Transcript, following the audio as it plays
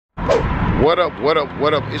What up, what up,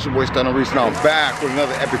 what up? It's your boy Stuntin reaching out back with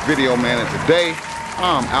another epic video, man. And today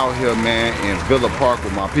I'm out here, man, in Villa Park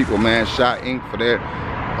with my people, man, Shot Inc. for their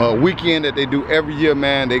weekend that they do every year,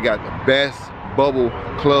 man. They got the best bubble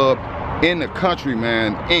club in the country,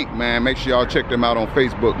 man. Inc., man. Make sure y'all check them out on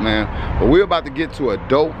Facebook, man. But we're about to get to a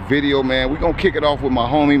dope video, man. We're gonna kick it off with my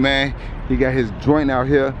homie, man. He got his joint out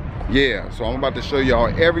here. Yeah, so I'm about to show y'all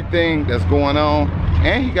everything that's going on.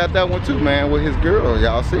 And he got that one too, man, with his girl.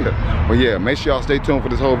 Y'all see it. But yeah, make sure y'all stay tuned for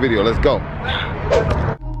this whole video. Let's go.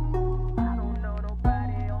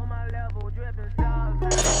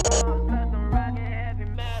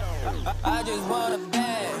 I just want a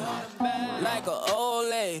bag, like an old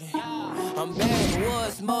lady. I'm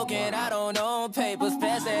backwood smoking, I don't own papers,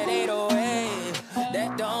 pass that 808.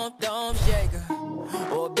 That don't shake her.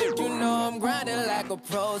 Oh, bitch, you know I'm grinding like a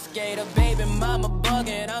pro skater. Baby mama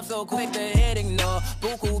bugging, I'm so quick to hit ignore.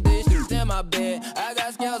 Buku bitches in my bed, I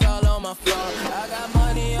got scales all on my floor. I got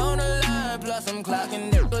money on the line, plus I'm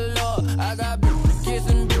clocking it below. I got bitches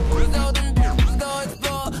kissing bitches, all them bitches go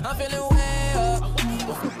explore. I'm feeling way up,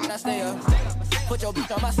 I stay up. Put your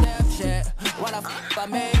bitch on my Snapchat, while I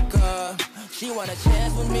make her. She want a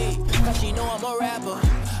chance with me, cause she know I'm a rapper.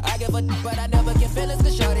 I give a but I never get feelings,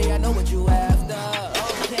 cause shorty, I know what you after.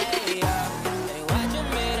 Okay, yeah. They watching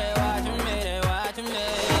me, they watching me, they watching me.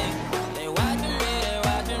 They watching me, they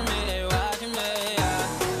watching me, they watching me, yeah.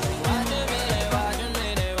 They watching me, they watching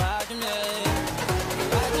me, they watching me.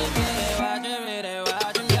 They watching me, they watching me, they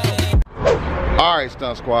watching me. All right,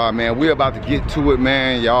 Stunt Squad, man. We're about to get to it,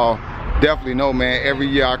 man. Y'all definitely know, man, every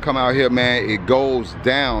year I come out here, man, it goes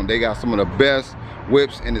down. They got some of the best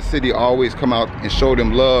whips in the city. Always come out and show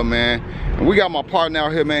them love, man. And we got my partner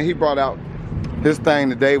out here, man. He brought out his thing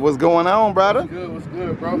today. What's going on, brother? What's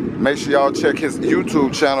good, bro? Make sure y'all check his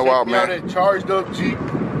YouTube channel out, man. That Charged Up Jeep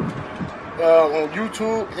on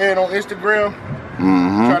YouTube and on Instagram.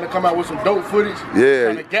 Trying to come out with some dope footage. Yeah.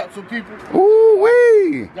 Trying to gap some people. Ooh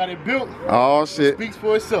wee. Got it built. Oh shit. Speaks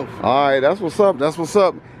for itself. All right, that's what's up. That's what's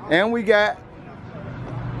up. And we got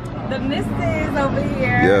the missus over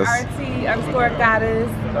here, yes.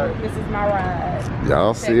 RT_goddess. This is my ride.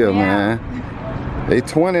 Y'all see her, man. They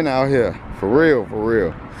twinning out here. For real, for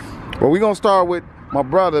real. Well, we gonna start with my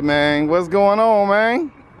brother, man. What's going on,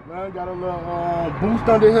 man? Man, got a little boost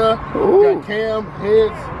under here. Ooh. Got cam,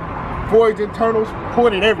 heads, forage internals,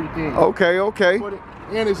 ported everything. Okay, okay. Ported,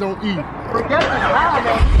 and it's on E.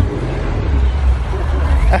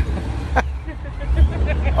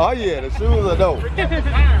 Oh yeah, the shoes are dope. That's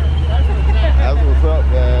what's up,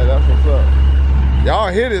 man. That's what's up. Y'all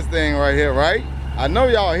hear this thing right here, right? I know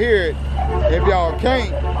y'all hear it. If y'all can't,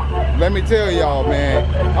 let me tell y'all, man.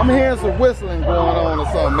 I'm hearing some whistling going on or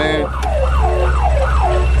something, man.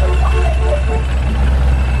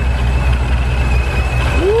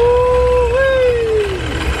 Woo-wee!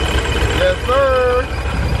 Yes, sir.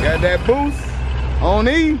 Got that boost on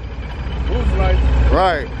E. Boost like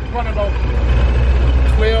right. Running about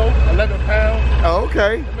 12, 11 pounds. Oh,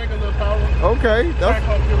 okay. Make a little power. Okay. That's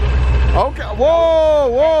okay. Whoa,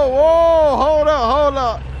 whoa, whoa. Hold up, hold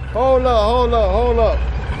up. Hold up, hold up, hold up.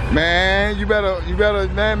 Man, you better,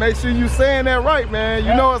 man, make sure you saying that right, man.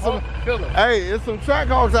 You know it's some, hey, it's some track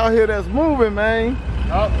hawks out here that's moving, man.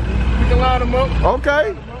 We can line them up.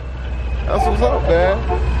 Okay. That's what's up, man.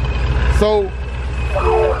 So,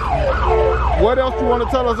 what else you want to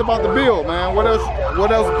tell us about the build, man? What else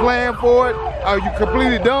planned for it? Are you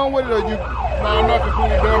completely done with it, or you? No, I'm not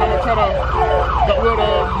completely done. I'm gonna try to. The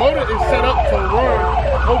motor is set up to run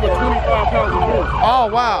over 25 pounds of force. Oh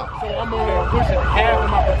wow! So I'm only pushing half of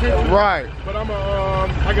my potential. Right. But I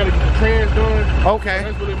gotta get the trans done. Okay. So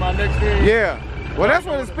that's really my next thing. Yeah. Well, that's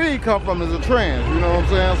where the speed come from, is a trans. You know what I'm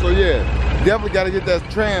saying? So yeah, definitely got to get that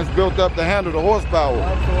trans built up to handle the horsepower. So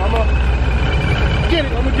I'm gonna get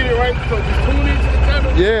it right. So just tune into the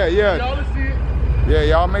camera. Yeah, yeah. Y'all see it. Yeah,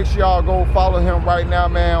 y'all make sure y'all go follow him right now,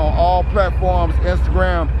 man, on all platforms,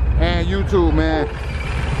 Instagram and YouTube, man.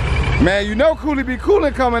 Man, you know Cooley be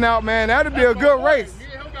coolin' coming out, man. That'd be a good race.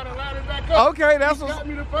 Yeah, he gotta line it back up. Okay, that's what got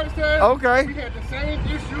me the first time. Okay. We had the same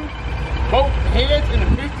issue. Both heads and the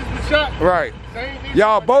pistols were shot. Right.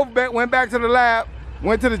 Y'all both went back to the lab,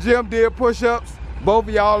 went to the gym, did push-ups. Both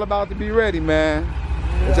of y'all about to be ready, man.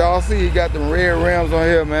 Yeah. But y'all see, he got them red rims on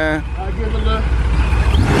here, man. I'll give it a look.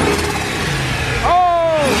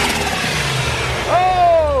 Oh!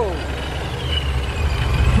 Oh!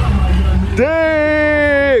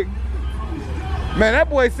 Dang! Man, that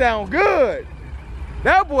boy sound good.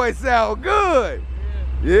 That boy sound good.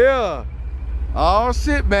 Yeah. Oh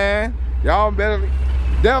shit, man. Y'all better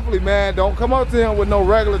definitely, man, don't come up to him with no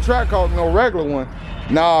regular track hawk, no regular one.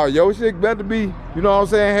 Nah, your shit better be you know what I'm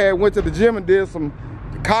saying, went to the gym and did some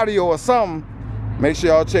cardio or something, make sure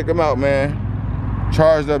y'all check him out, man.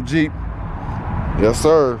 Charged up Jeep. Yes,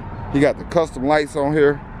 sir. He got the custom lights on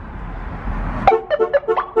here.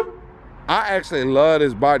 I actually love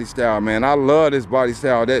this body style, man. I love this body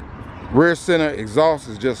style. That rear center exhaust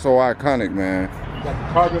is just so iconic, man. Got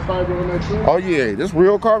the carbon fiber on that too? Oh yeah, this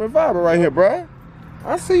real carbon fiber right here, bruh.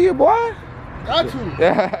 I see you, boy. Got to.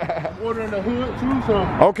 I'm ordering the hood too, so.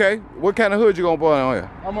 Okay, what kind of hood you gonna put on here?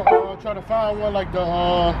 I'm gonna try to find one like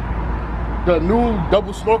the new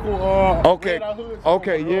double snorkel okay. hoods.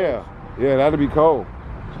 Okay, yeah. Yeah, that'd be cool.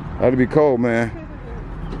 That'd be cool, man.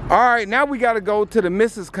 All right, now we gotta go to the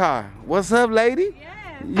Mrs. car. What's up, lady?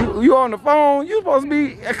 Yes. You on the phone? You supposed to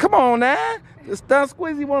be, come on now. The Stunt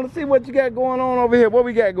Squeezy want to see what you got going on over here. What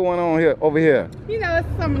we got going on here, over here? You know, it's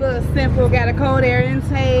some little simple. Got a cold air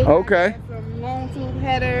intake. Okay. Some long tube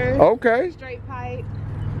headers. Okay. Straight pipe.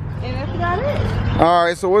 And that's about it. All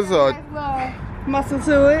right, so what's up? Nice little muscle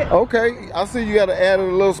to it. Okay, I see you got to add a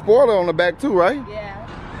little spoiler on the back too, right? Yeah.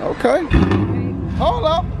 Okay. Hold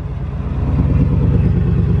up.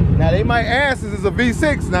 Now they might ask is this a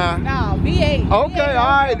V6 now? No, V8. Okay, V8 all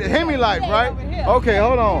right, the Hemi life, right? Okay,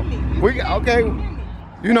 hold on. We got, okay.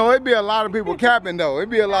 You know, it'd be a lot of people capping though.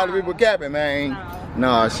 It'd be a lot of people capping, man.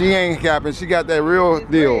 No, she ain't capping. She got that real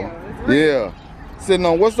deal. Yeah. Sitting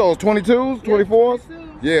on, what's those, 22s, 24s?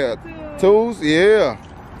 Yeah, 2s, yeah.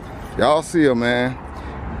 Y'all see her, man.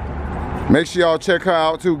 Make sure y'all check her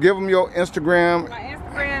out too. Give them your Instagram. My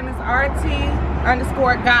Instagram is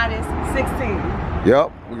RT_goddess16.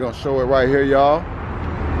 Yep, we're gonna show it right here, y'all.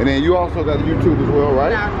 And then you also got YouTube as well,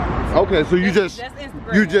 right? No. Okay, so you just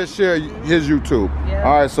share his YouTube. Yeah.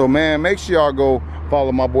 All right, so man, make sure y'all go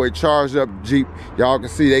follow my boy Charged Up Jeep. Y'all can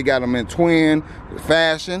see they got them in twin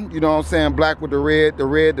fashion. You know what I'm saying? Black with the red,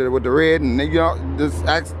 with the red, and you know this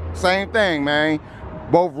same thing, man.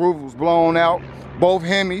 Both roofs was blown out, both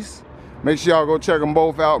Hemis. Make sure y'all go check them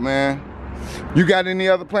both out, man. You got any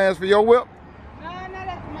other plans for your whip? No, not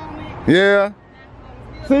at the moment. Yeah.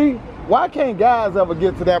 See, why can't guys ever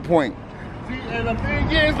get to that point? See, and the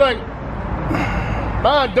thing is, like,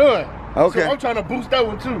 mine done. Okay. So I'm trying to boost that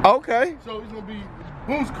one too. Okay. So it's gonna be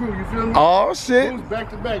boost crew, you feel me? Oh shit. Boost back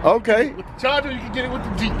to back. Okay. With the Charger, you can get it with the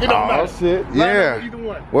Jeep. It don't matter. Oh shit. Yeah. Either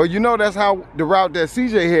one. Well, you know that's how the route that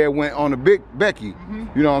CJ had went on the big Becky.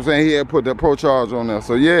 You know what I'm saying? He had put the Pro Charge on there.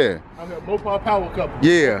 So yeah. I got MOBB power couple.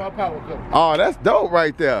 Yeah. MOBB power couple. Oh, that's dope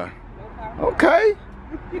right there. Okay.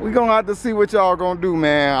 We gonna have to see what y'all gonna do,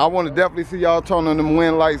 man. I want to definitely see y'all turn on them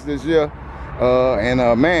wind lights this year.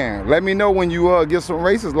 Man, let me know when you get some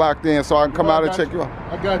races locked in so I can come out and check you out.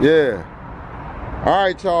 I got you. Yeah. All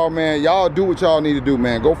right, y'all, man. Y'all do what y'all need to do,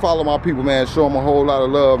 man. Go follow my people, man. Show them a whole lot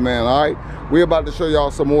of love, man. All right. We're about to show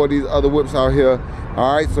y'all some more of these other whips out here.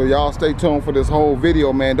 All right. So y'all stay tuned for this whole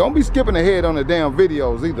video, man. Don't be skipping ahead on the damn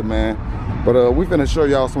videos either, man. But we finna show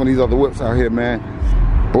y'all some of these other whips out here, man.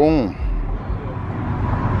 Boom.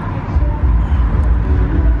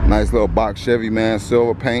 Nice little box Chevy, man,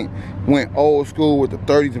 silver paint. Went old school with the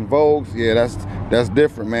 30s and Vogues. Yeah, that's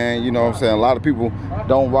different, man. You know what I'm saying? A lot of people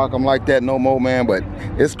don't rock them like that no more, man. But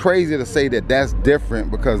it's crazy to say that that's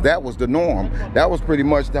different because that was the norm. That was pretty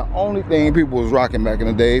much the only thing people was rocking back in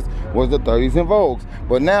the days was the 30s and Vogues.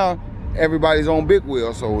 But now everybody's on big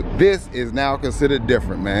wheels, so this is now considered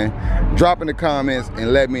different, man. Drop in the comments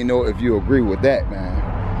and let me know if you agree with that, man.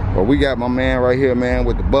 But we got my man right here, man,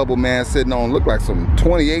 with the bubble, man, sitting on, look like some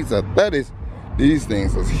 28s or 30s. These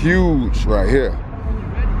things is huge right here.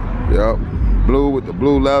 Yep, blue with the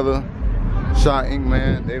blue leather. Shot Ink,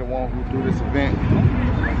 man, they the one who do this event.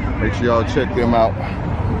 Make sure y'all check them out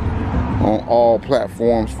on all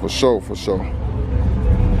platforms for sure, for sure.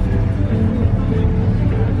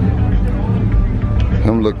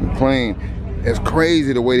 Him looking clean. It's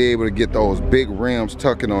crazy the way they're able to get those big rims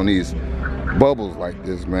tucking on these bubbles like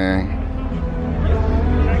this, man.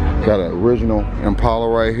 Got an original Impala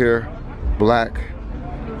right here, black.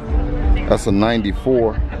 That's a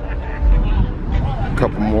 94. A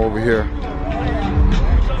couple more over here.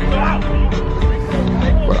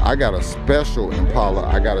 But I got a special Impala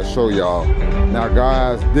I gotta show y'all. Now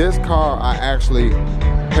guys, this car I actually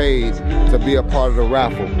paid to be a part of the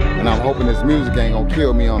raffle, and I'm hoping this music ain't gonna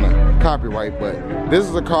kill me on the copyright, but this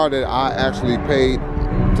is a car that I actually paid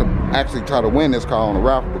to actually try to win this car on the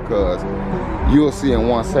raffle, because you'll see in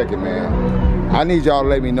 1 second, man. I need y'all to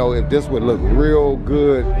let me know if this would look real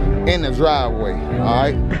good in the driveway, all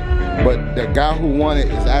right? But the guy who won it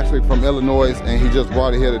is actually from Illinois, and he just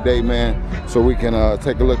brought it here today, man, so we can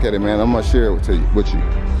take a look at it, man. I'm gonna share it with you.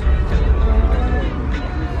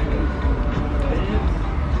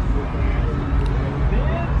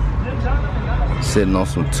 Sitting on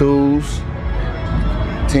some 2s.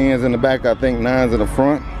 10s in the back, I think 9s in the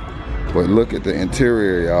front. But look at the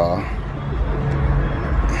interior, y'all.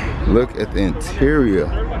 Look at the interior.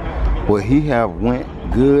 Will he have went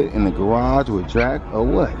good in the garage with Drac or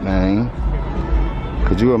what, man?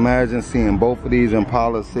 Could you imagine seeing both of these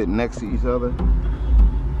Impalas sitting next to each other?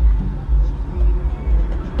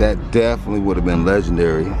 That definitely would have been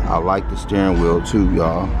legendary. I like the steering wheel too,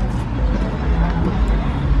 y'all.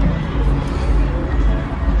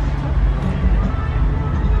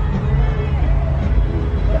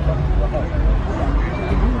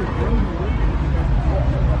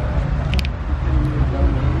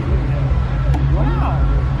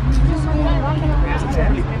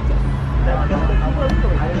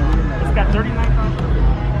 It's got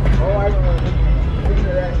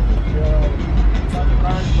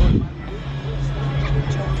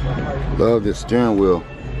 39,000. Love this steering wheel.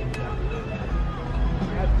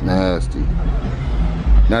 Nasty.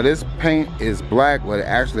 Now this paint is black, but it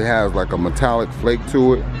actually has like a metallic flake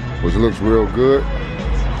to it, which looks real good.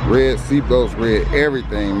 Red seatbelts, red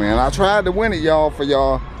everything, man. I tried to win it, y'all, for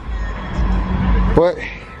y'all, but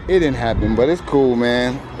it didn't happen. But it's cool,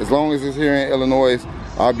 man. As long as it's here in Illinois,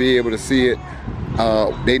 I'll be able to see it.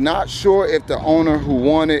 They're not sure if the owner who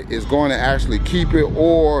won it is going to actually keep it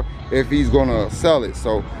or if he's going to sell it.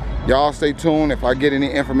 So y'all stay tuned. If I get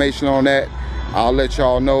any information on that, I'll let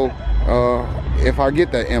y'all know if I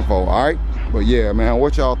get that info, all right? But yeah, man,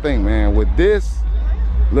 what y'all think, man? Would this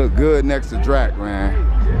look good next to Drac, man?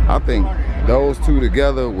 I think those two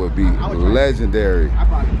together would be legendary.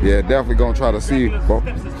 Yeah, definitely gonna try to see.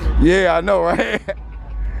 Yeah, I know, right?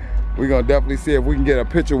 We're gonna definitely see if we can get a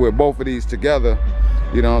picture with both of these together,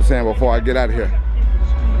 you know what I'm saying, before I get out of here.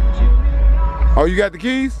 Oh, you got the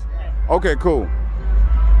keys? Okay, cool.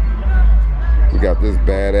 We got this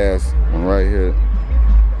badass one right here.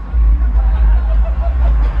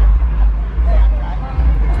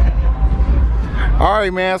 All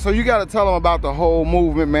right, man, so you gotta tell them about the whole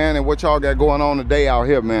movement, man, and what y'all got going on today out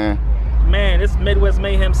here, man. Man, it's Midwest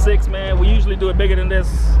Mayhem 6, man. We usually do it bigger than this.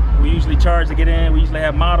 We usually charge to get in. We usually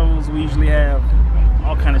have models. We usually have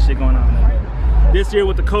all kind of shit going on, man. This year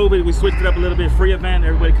with the COVID, we switched it up a little bit. Free event,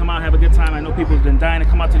 everybody come out, have a good time. I know people have been dying to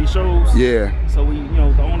come out to these shows. Yeah. So we,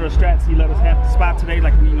 the owner of Strats, he let us have the spot today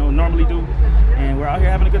like we, normally do. And we're out here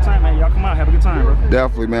having a good time, man. Y'all come out, have a good time, bro.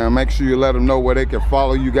 Definitely, man. Make sure you let them know where they can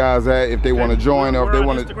follow you guys at if they want to join or if they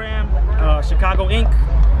want to. Instagram, Chicago Inc.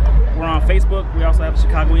 We're on Facebook. We also have a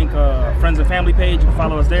Chicago Inc. Friends and family page. You can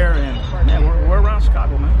follow us there. And man, we're around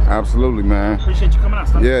Chicago, man. Absolutely, man. Appreciate you coming out,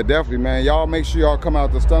 Stuntin. Yeah, definitely, man. Y'all make sure y'all come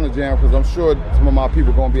out to Stuntin Jam because I'm sure some of my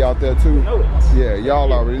people gonna be out there too. You know it. Yeah,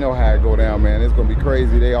 y'all already know how it go down, man. It's gonna be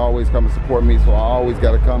crazy. They always come and support me, so I always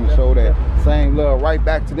gotta come and show that same love right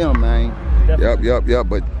back to them, man. Definitely. Yep.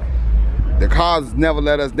 But the cars never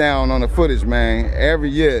let us down on the footage, man. Every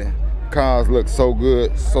year, cars look so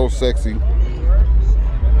good, so sexy.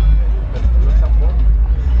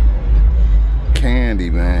 Candy,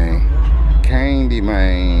 man. Candy,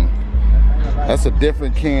 man. That's a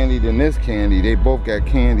different candy than this candy. They both got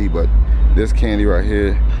candy, but this candy right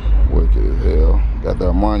here, wicked as hell. Got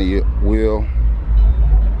the Armani wheel.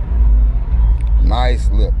 Nice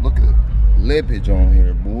lip. Look at the lippage on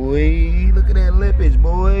here, boy. Look at that lippage,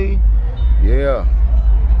 boy. Yeah.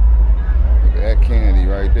 Look at that candy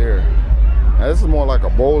right there. Now this is more like a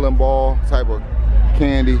bowling ball type of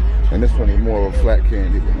candy, and this one is more of a flat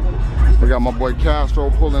candy. We got my boy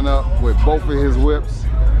Castro pulling up with both of his whips.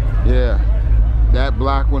 Yeah, that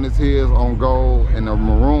black one is his on gold, and the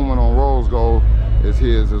maroon one on rose gold is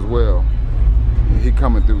his as well. He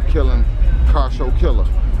coming through killing, car show killer.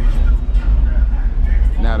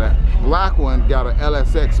 Now that black one got an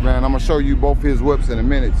LSX, man. I'm gonna show you both his whips in a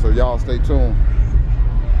minute, so y'all stay tuned.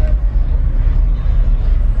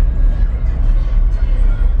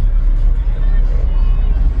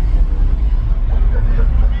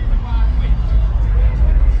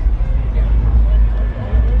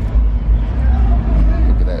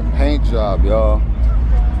 Job, y'all.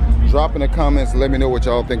 Drop in the comments, let me know what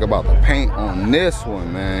y'all think about the paint on this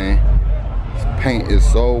one, man. This paint is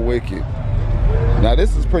so wicked. Now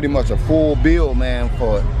this is pretty much a full build, man,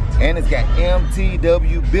 for it, and it's got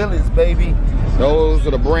MTW billets, baby. Those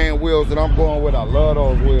are the brand wheels that I'm going with. I love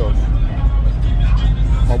those wheels.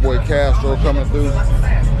 My boy Castro coming through.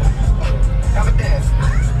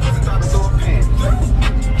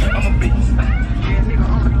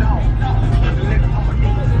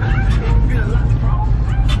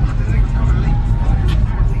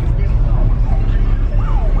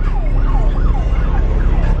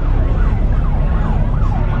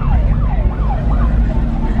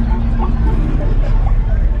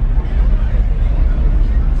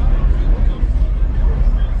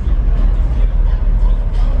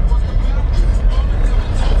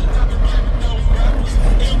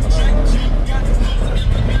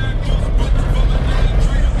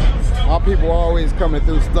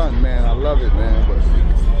 man. I love it, man. But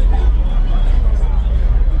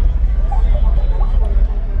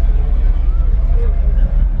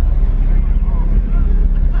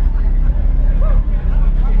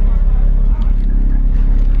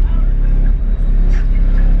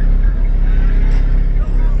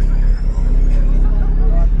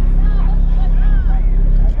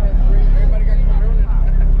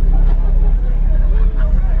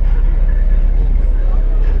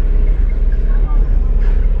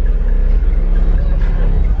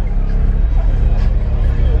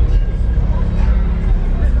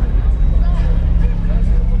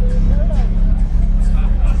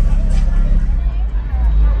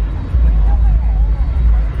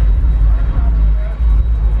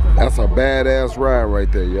that's a badass ride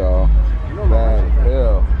right there, y'all. Bad as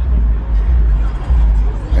hell.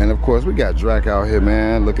 And of course, we got Drac out here,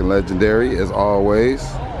 man, looking legendary as always.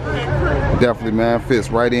 Definitely, man, fits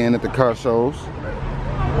right in at the car shows.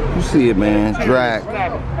 You see it, man. Drac.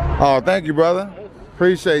 Oh, thank you, brother.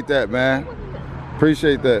 Appreciate that, man.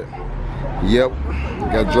 Appreciate that. Yep,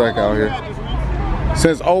 got Drac out here.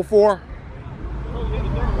 Since 04?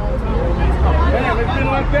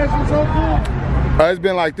 It's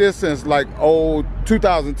been like this since like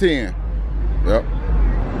 2010. Yep.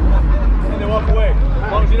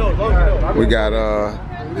 We got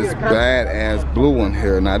this badass blue one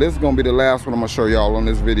here. Now this is gonna be the last one I'm gonna show y'all on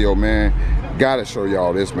this video, man. Gotta show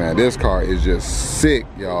y'all this, man. This car is just sick,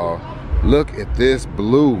 y'all. Look at this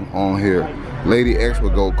blue on here. Lady X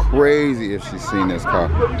would go crazy if she's seen this car.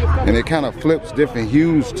 And it kind of flips different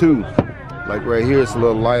hues too. Like right here it's a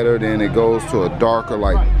little lighter, then it goes to a darker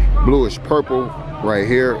like bluish purple right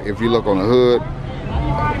here. If you look on the hood,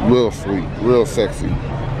 real sweet, real sexy.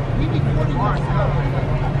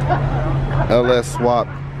 LS swap.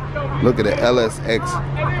 Look at the LSX.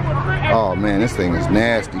 Oh man, this thing is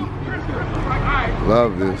nasty.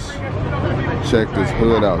 Love this. Check this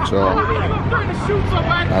hood out, y'all.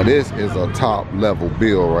 Now this is a top level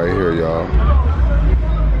build right here, y'all.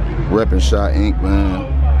 Reppin' Shot Inc, man.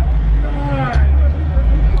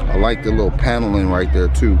 I like the little paneling right there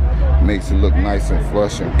too. Makes it look nice and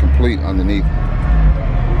flush and complete underneath.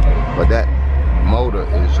 But that motor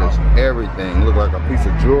is just everything. Look like a piece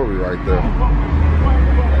of jewelry right there.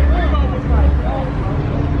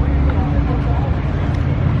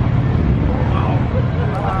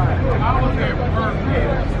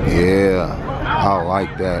 Yeah, I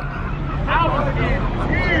like that.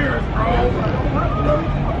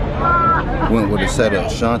 Went with a set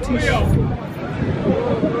of Shanties.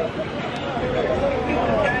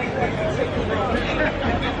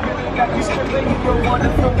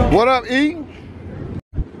 What up, E?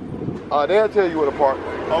 They'll tell you where to park.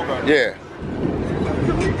 Okay. Yeah.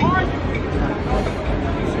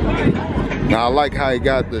 Now I like how he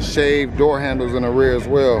got the shaved door handles in the rear as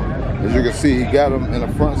well. As you can see, he got them in the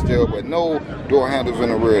front still, but no door handles in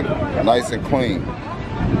the rear. Nice and clean.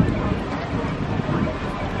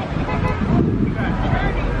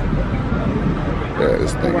 Yeah,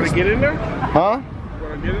 this thing. You want to get in there? Huh? You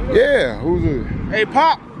want to get in there? Yeah. Who's it? Hey,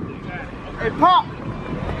 Pop. Hey, Pop.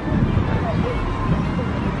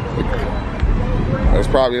 It's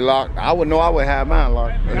probably locked. I would know I would have mine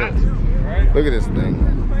locked. Look at this thing.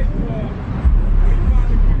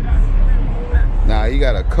 Now he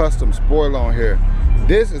got a custom spoiler on here.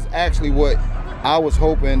 This is actually what I was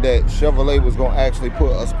hoping that Chevrolet was gonna actually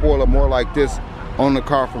put a spoiler more like this on the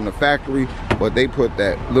car from the factory, but they put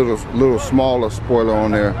that little smaller spoiler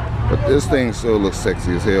on there. But this thing still looks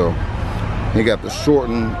sexy as hell. He got the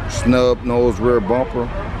shortened snub nose rear bumper.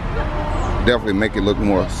 Definitely make it look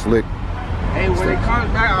more slick. Hey, when it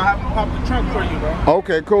comes back, I'll have him pop the trunk for you, bro.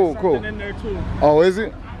 Okay, cool, cool. In there too. Oh, is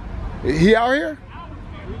it? He out here?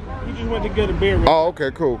 He just went to get a beer. Oh,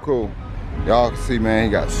 okay, cool, cool. Y'all can see, man,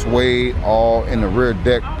 he got suede all in the rear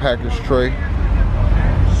deck package tray.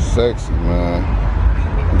 Sexy, man.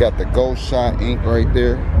 He got the Ghost Shot ink right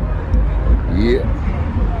there. Yeah.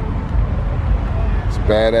 It's a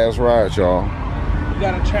badass ride, y'all. You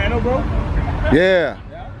got a channel, bro? Yeah.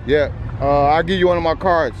 Yeah. I'll give you one of my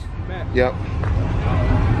cards. Yep.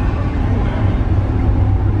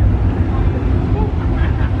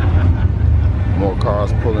 More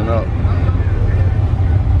cars pulling up.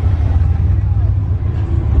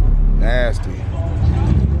 Nasty.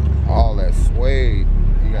 All that suede.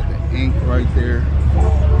 You got the ink right there.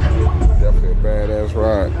 Definitely a badass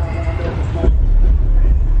ride.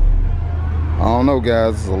 I don't know,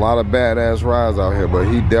 guys. There's a lot of badass rides out here, but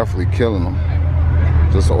he definitely killing them.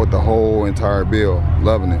 Just with the whole entire build.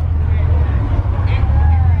 Loving it.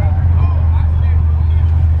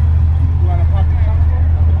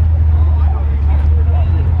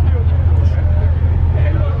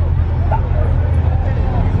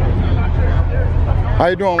 How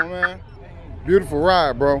you doing, my man? Beautiful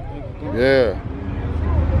ride, bro. Yeah.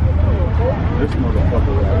 This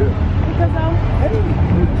motherfucker right here.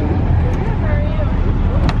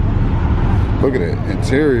 Look at that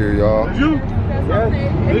interior, y'all. You?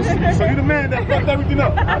 So you the man that fucked everything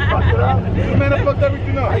up. I fucked it up. You the man that fucked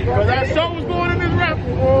everything up. Because that show was going in this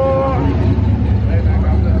raffle.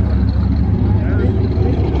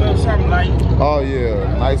 Oh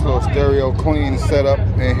yeah, nice little stereo clean setup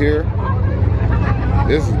in here.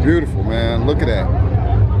 This is beautiful, man. Look at that.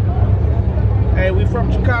 Hey, we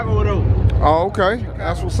from Chicago though. Oh, okay.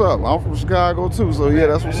 That's what's up. I'm from Chicago too, so yeah,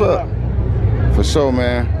 that's what's up. For sure,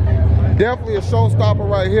 man. Definitely a showstopper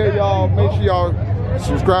right here, y'all. Make sure y'all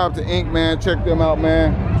subscribe to Ink, man. Check them out,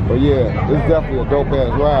 man. But yeah, it's definitely a dope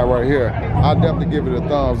ass ride right here. I'll definitely give it a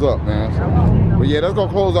thumbs up, man. But yeah, that's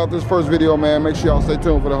gonna close out this first video, man. Make sure y'all stay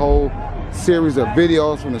tuned for the whole series of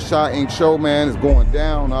videos from the Shot Ink show, man. It's going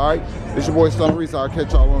down, all right? It's your boy Stuntin Reese. I'll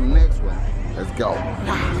catch y'all on the next one. Let's go.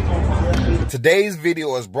 Today's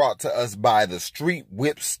video is brought to us by the Street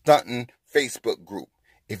Whip Stuntin Facebook group.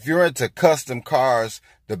 If you're into custom cars,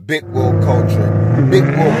 the big wheel culture, big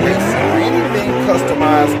wheel racing, or anything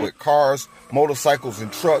customized with cars, motorcycles,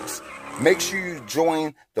 and trucks, make sure you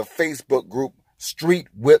join the Facebook group Street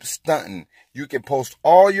Whip Stuntin. You can post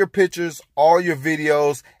all your pictures, all your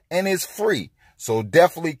videos, and it's free. So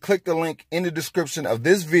definitely click the link in the description of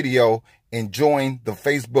this video and join the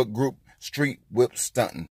Facebook group Street Whip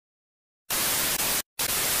Stuntin.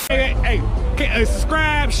 Hey,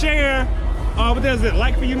 subscribe, share. What does it?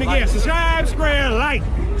 Like for you niggas. Subscribe, square, like.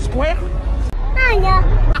 Square?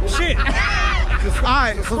 Shit.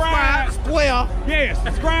 Alright, subscribe, square. Yeah,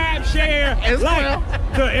 subscribe, share, And like.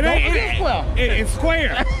 square. It's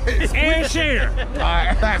square. And share.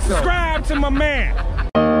 Alright, back up. Subscribe to my man.